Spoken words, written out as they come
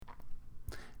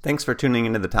Thanks for tuning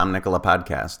into the Tom Nicola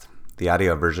podcast, the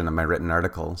audio version of my written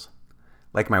articles.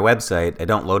 Like my website, I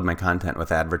don't load my content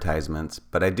with advertisements,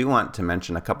 but I do want to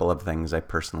mention a couple of things I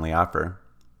personally offer.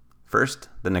 First,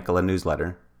 the Nicola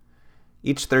newsletter.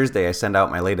 Each Thursday, I send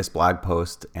out my latest blog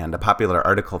post and a popular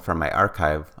article from my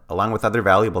archive, along with other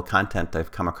valuable content I've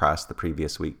come across the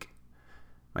previous week.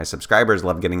 My subscribers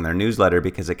love getting their newsletter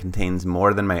because it contains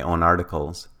more than my own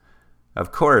articles.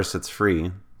 Of course, it's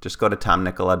free. Just go to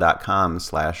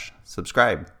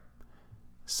tomnicola.com/subscribe.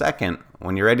 Second,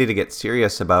 when you're ready to get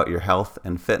serious about your health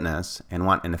and fitness and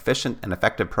want an efficient and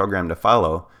effective program to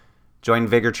follow, join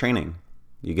Vigor Training.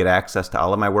 You get access to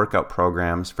all of my workout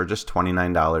programs for just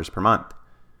 $29 per month.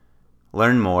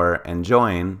 Learn more and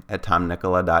join at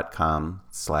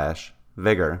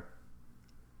tomnicola.com/vigor.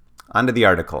 On to the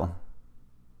article.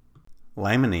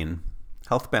 Limonene,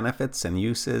 health benefits and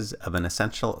uses of an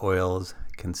essential oils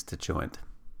constituent.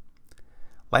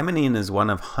 Limonene is one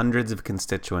of hundreds of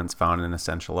constituents found in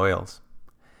essential oils.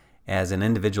 As an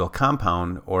individual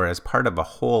compound or as part of a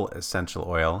whole essential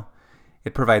oil,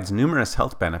 it provides numerous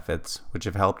health benefits which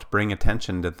have helped bring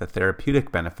attention to the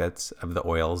therapeutic benefits of the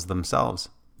oils themselves.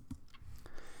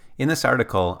 In this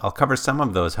article, I'll cover some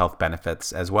of those health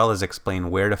benefits as well as explain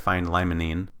where to find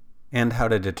limonene and how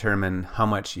to determine how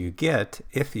much you get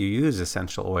if you use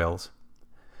essential oils.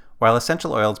 While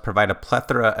essential oils provide a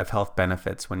plethora of health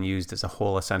benefits when used as a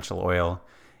whole essential oil,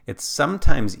 it's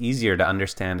sometimes easier to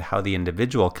understand how the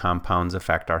individual compounds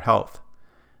affect our health.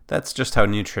 That's just how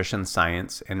nutrition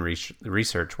science and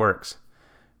research works.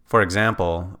 For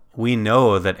example, we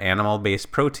know that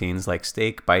animal-based proteins like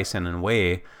steak, bison, and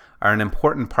whey are an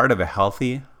important part of a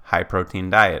healthy,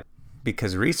 high-protein diet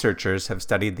because researchers have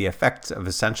studied the effects of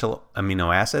essential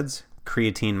amino acids,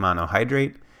 creatine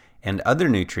monohydrate, and other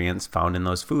nutrients found in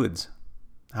those foods.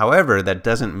 However, that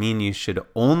doesn't mean you should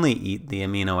only eat the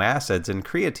amino acids and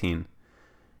creatine.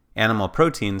 Animal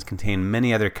proteins contain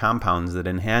many other compounds that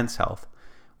enhance health,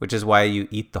 which is why you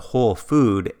eat the whole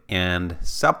food and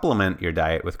supplement your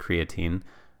diet with creatine,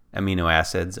 amino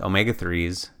acids,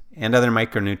 omega-3s, and other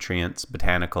micronutrients,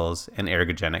 botanicals, and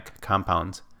ergogenic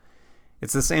compounds.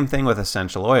 It's the same thing with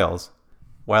essential oils.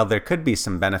 While there could be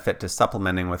some benefit to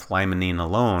supplementing with limonene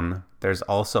alone, there's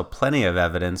also plenty of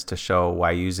evidence to show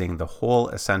why using the whole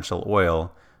essential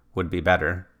oil would be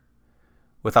better.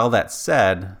 With all that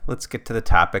said, let's get to the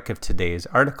topic of today's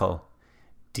article,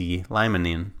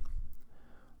 D-limonene.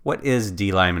 What is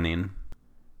D-limonene?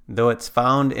 Though it's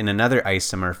found in another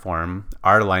isomer form,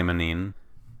 R-limonene,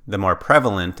 the more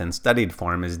prevalent and studied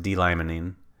form is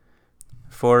D-limonene.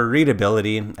 For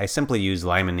readability, I simply use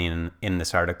limonene in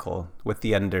this article, with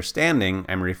the understanding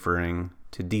I'm referring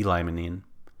to D-limonene.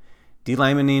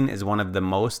 D-limonene is one of the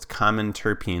most common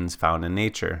terpenes found in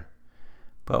nature.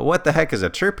 But what the heck is a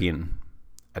terpene?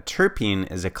 A terpene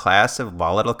is a class of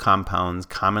volatile compounds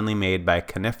commonly made by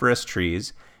coniferous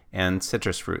trees and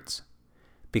citrus fruits.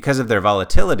 Because of their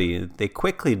volatility, they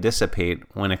quickly dissipate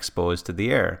when exposed to the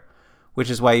air, which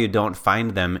is why you don't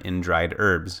find them in dried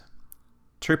herbs.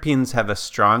 Terpenes have a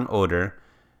strong odor,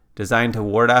 designed to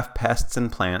ward off pests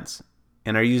and plants,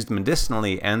 and are used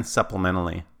medicinally and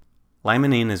supplementally.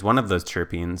 Limonene is one of those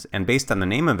terpenes, and based on the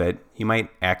name of it, you might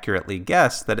accurately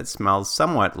guess that it smells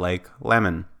somewhat like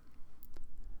lemon.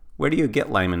 Where do you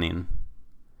get limonene?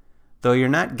 Though you're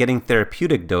not getting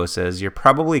therapeutic doses, you're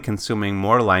probably consuming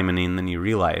more limonene than you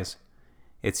realize.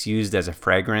 It's used as a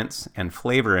fragrance and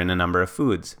flavor in a number of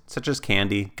foods, such as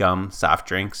candy, gum, soft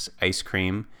drinks, ice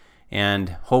cream,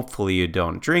 and hopefully you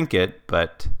don't drink it,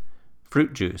 but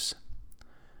fruit juice.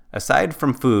 Aside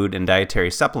from food and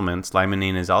dietary supplements,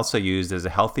 limonene is also used as a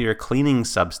healthier cleaning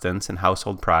substance in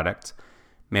household products,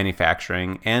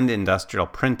 manufacturing, and industrial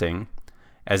printing,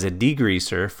 as a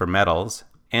degreaser for metals,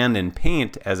 and in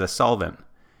paint as a solvent.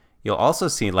 You'll also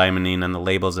see limonene on the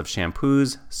labels of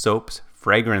shampoos, soaps,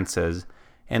 fragrances,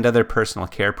 and other personal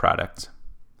care products.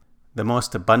 The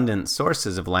most abundant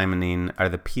sources of limonene are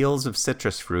the peels of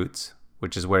citrus fruits,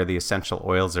 which is where the essential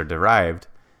oils are derived,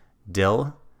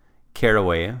 dill,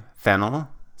 caraway, fennel,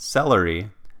 celery,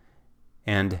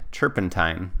 and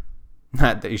turpentine.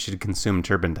 Not that you should consume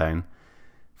turpentine.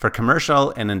 For commercial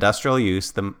and industrial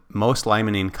use, the most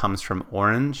limonene comes from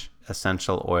orange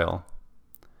essential oil.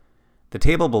 The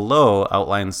table below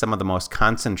outlines some of the most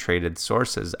concentrated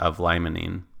sources of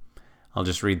limonene. I'll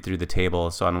just read through the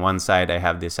table. So on one side, I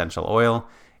have the essential oil,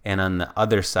 and on the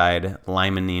other side,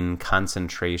 limonene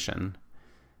concentration.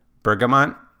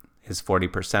 Bergamot is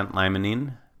 40%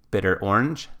 limonene, bitter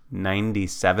orange,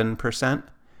 97%,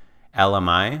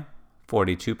 LMI,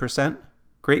 42%,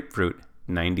 grapefruit,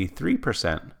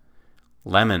 93%,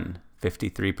 lemon,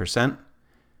 53%,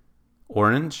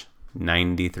 orange,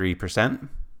 93%,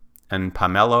 and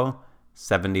pomelo,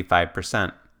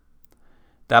 75%.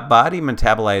 That body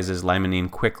metabolizes limonene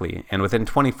quickly, and within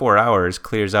 24 hours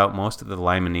clears out most of the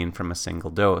limonene from a single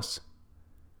dose.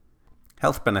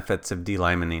 Health benefits of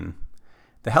D-limonene.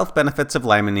 The health benefits of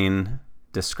limonene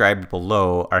described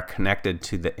below are connected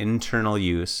to the internal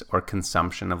use or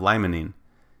consumption of limonene.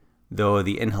 Though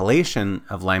the inhalation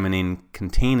of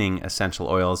limonene-containing essential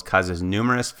oils causes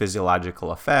numerous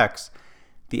physiological effects,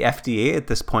 the FDA at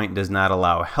this point does not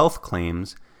allow health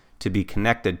claims to be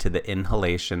connected to the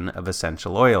inhalation of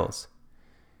essential oils.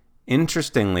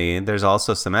 Interestingly, there's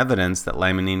also some evidence that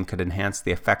limonene could enhance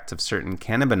the effects of certain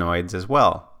cannabinoids as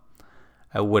well.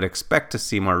 I would expect to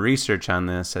see more research on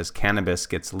this as cannabis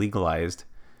gets legalized,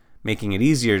 making it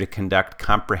easier to conduct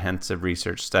comprehensive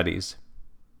research studies.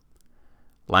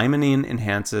 Limonene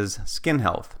enhances skin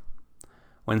health.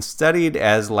 When studied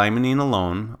as limonene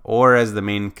alone or as the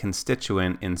main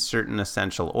constituent in certain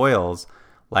essential oils,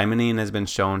 limonene has been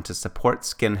shown to support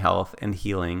skin health and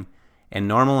healing and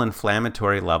normal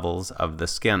inflammatory levels of the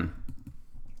skin.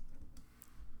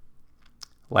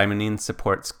 Limonene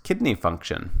supports kidney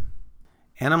function.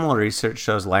 Animal research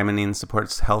shows limonene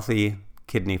supports healthy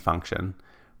kidney function,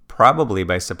 probably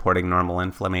by supporting normal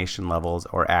inflammation levels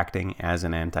or acting as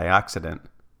an antioxidant.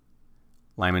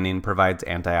 Limonene provides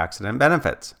antioxidant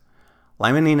benefits.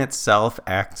 Limonene itself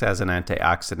acts as an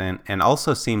antioxidant and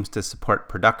also seems to support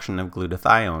production of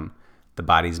glutathione, the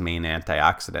body's main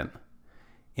antioxidant.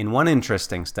 In one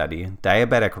interesting study,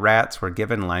 diabetic rats were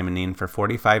given limonene for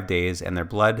 45 days and their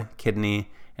blood, kidney,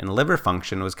 and liver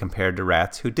function was compared to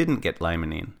rats who didn't get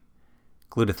limonene.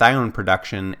 Glutathione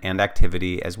production and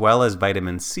activity, as well as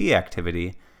vitamin C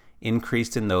activity,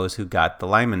 increased in those who got the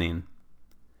limonene.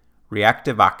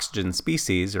 Reactive oxygen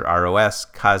species, or ROS,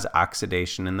 cause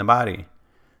oxidation in the body.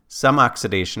 Some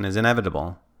oxidation is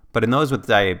inevitable, but in those with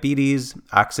diabetes,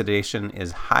 oxidation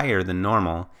is higher than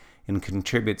normal and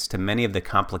contributes to many of the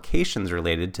complications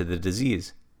related to the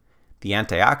disease. The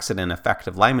antioxidant effect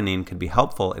of limonene could be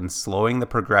helpful in slowing the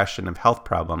progression of health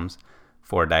problems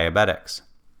for diabetics.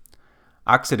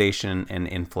 Oxidation and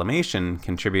inflammation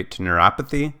contribute to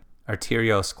neuropathy,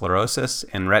 arteriosclerosis,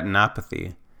 and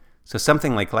retinopathy, so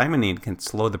something like limonene can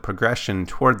slow the progression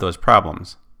toward those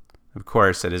problems. Of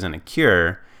course, it isn't a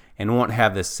cure and won't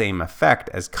have the same effect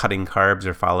as cutting carbs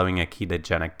or following a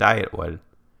ketogenic diet would.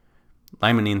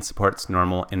 Limonene supports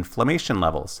normal inflammation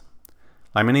levels.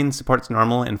 Limonene supports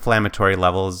normal inflammatory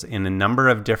levels in a number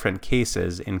of different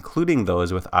cases, including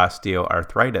those with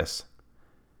osteoarthritis.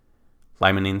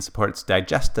 Limonene supports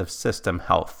digestive system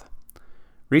health.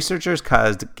 Researchers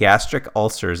caused gastric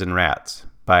ulcers in rats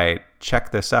by,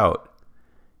 check this out,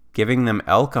 giving them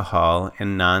alcohol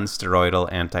and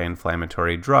non-steroidal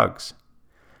anti-inflammatory drugs.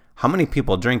 How many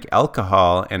people drink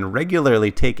alcohol and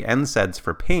regularly take NSAIDs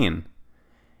for pain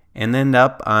and end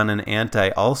up on an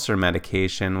anti-ulcer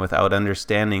medication without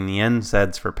understanding the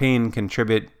NSAIDs for pain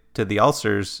contribute to the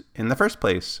ulcers in the first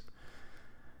place?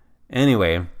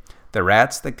 Anyway, the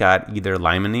rats that got either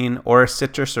limonene or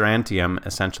citrus aurantium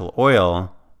essential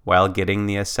oil while getting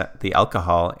the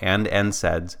alcohol and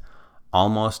NSAIDs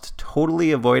almost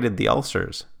totally avoided the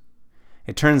ulcers.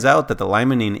 It turns out that the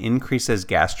limonene increases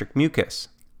gastric mucus,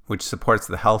 which supports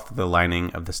the health of the lining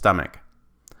of the stomach.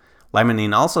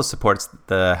 Limonene also supports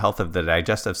the health of the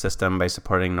digestive system by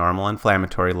supporting normal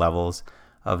inflammatory levels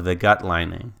of the gut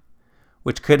lining,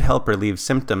 which could help relieve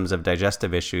symptoms of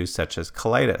digestive issues such as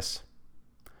colitis.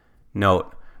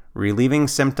 Note, relieving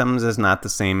symptoms is not the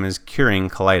same as curing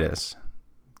colitis.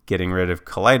 Getting rid of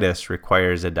colitis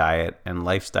requires a diet and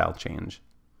lifestyle change.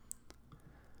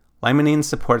 Limonene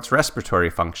supports respiratory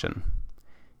function.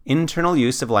 Internal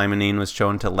use of limonene was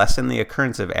shown to lessen the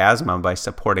occurrence of asthma by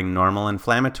supporting normal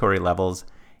inflammatory levels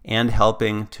and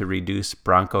helping to reduce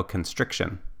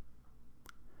bronchoconstriction.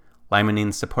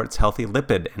 Limonene supports healthy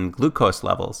lipid and glucose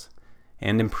levels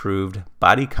and improved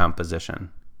body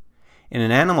composition. In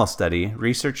an animal study,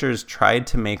 researchers tried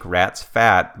to make rats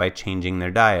fat by changing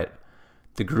their diet.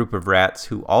 The group of rats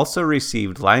who also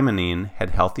received limonene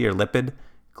had healthier lipid,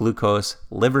 glucose,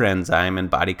 liver enzyme, and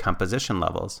body composition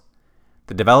levels.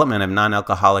 The development of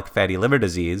non-alcoholic fatty liver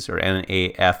disease, or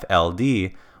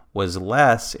NAFLD, was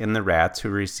less in the rats who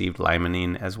received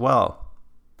limonene as well.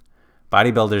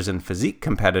 Bodybuilders and physique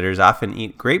competitors often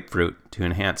eat grapefruit to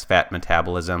enhance fat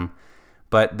metabolism,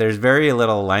 but there's very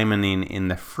little limonene in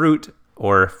the fruit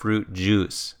or fruit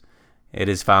juice. It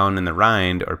is found in the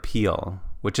rind or peel,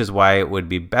 which is why it would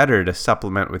be better to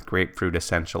supplement with grapefruit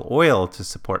essential oil to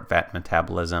support fat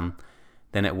metabolism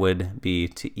than it would be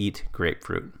to eat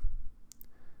grapefruit.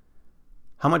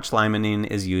 How much limonene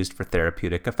is used for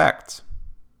therapeutic effects?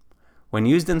 When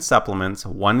used in supplements,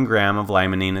 1 gram of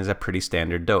limonene is a pretty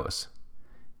standard dose.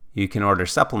 You can order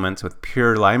supplements with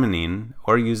pure limonene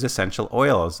or use essential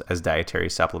oils as dietary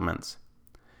supplements.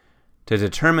 To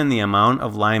determine the amount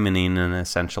of limonene in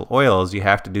essential oils, you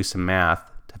have to do some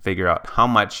math to figure out how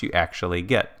much you actually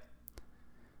get.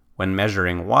 When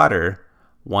measuring water,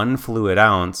 1 fluid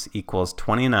ounce equals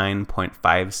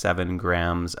 29.57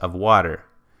 grams of water.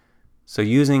 So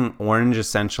using orange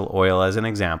essential oil as an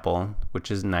example,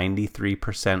 which is 93%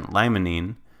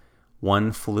 limonene,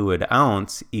 1 fluid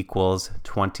ounce equals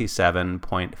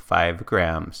 27.5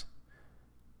 grams.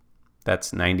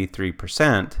 That's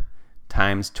 93%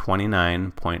 times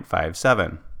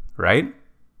 29.57, right?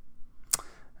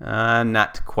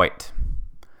 Not quite.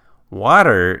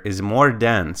 Water is more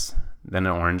dense than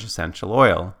an orange essential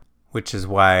oil, which is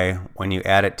why when you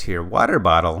add it to your water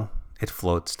bottle, it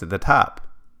floats to the top.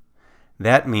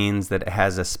 That means that it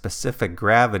has a specific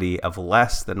gravity of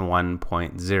less than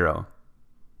 1.0.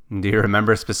 Do you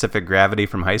remember specific gravity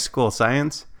from high school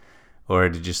science? Or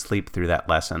did you sleep through that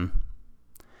lesson?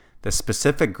 The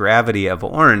specific gravity of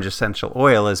orange essential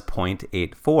oil is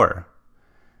 0.84.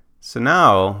 So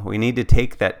now we need to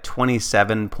take that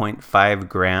 27.5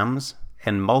 grams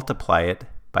and multiply it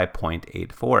by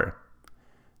 0.84.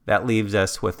 That leaves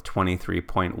us with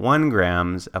 23.1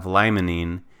 grams of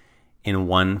limonene in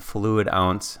 1 fluid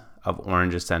ounce of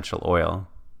orange essential oil.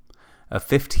 A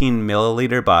 15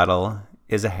 milliliter bottle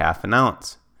is a half an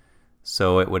ounce,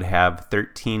 so it would have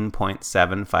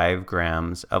 13.75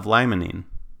 grams of limonene.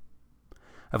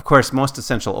 Of course, most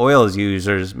essential oils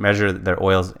users measure their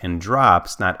oils in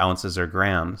drops, not ounces or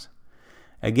grams.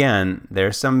 Again,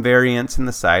 there's some variance in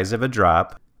the size of a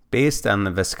drop based on the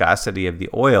viscosity of the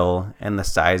oil and the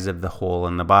size of the hole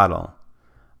in the bottle.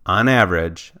 On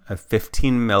average, a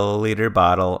 15 milliliter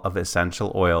bottle of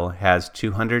essential oil has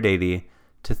 280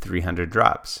 to 300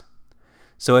 drops.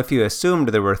 So if you assumed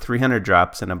there were 300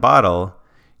 drops in a bottle,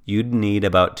 you'd need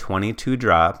about 22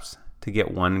 drops to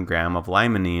get 1 gram of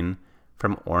limonene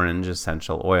from orange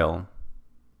essential oil.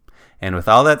 And with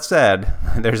all that said,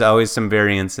 there's always some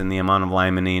variance in the amount of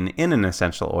limonene in an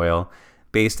essential oil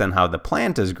based on how the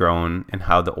plant is grown and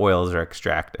how the oils are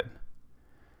extracted.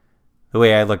 The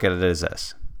way I look at it is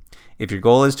this. If your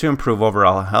goal is to improve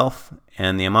overall health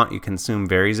and the amount you consume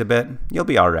varies a bit, you'll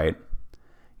be all right.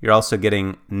 You're also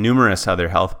getting numerous other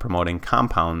health-promoting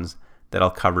compounds that I'll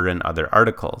cover in other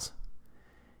articles.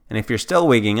 And if you're still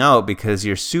wigging out because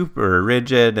you're super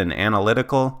rigid and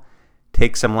analytical,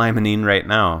 take some limonene right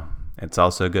now. It's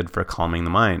also good for calming the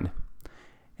mind.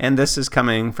 And this is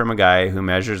coming from a guy who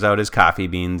measures out his coffee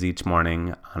beans each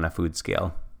morning on a food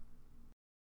scale.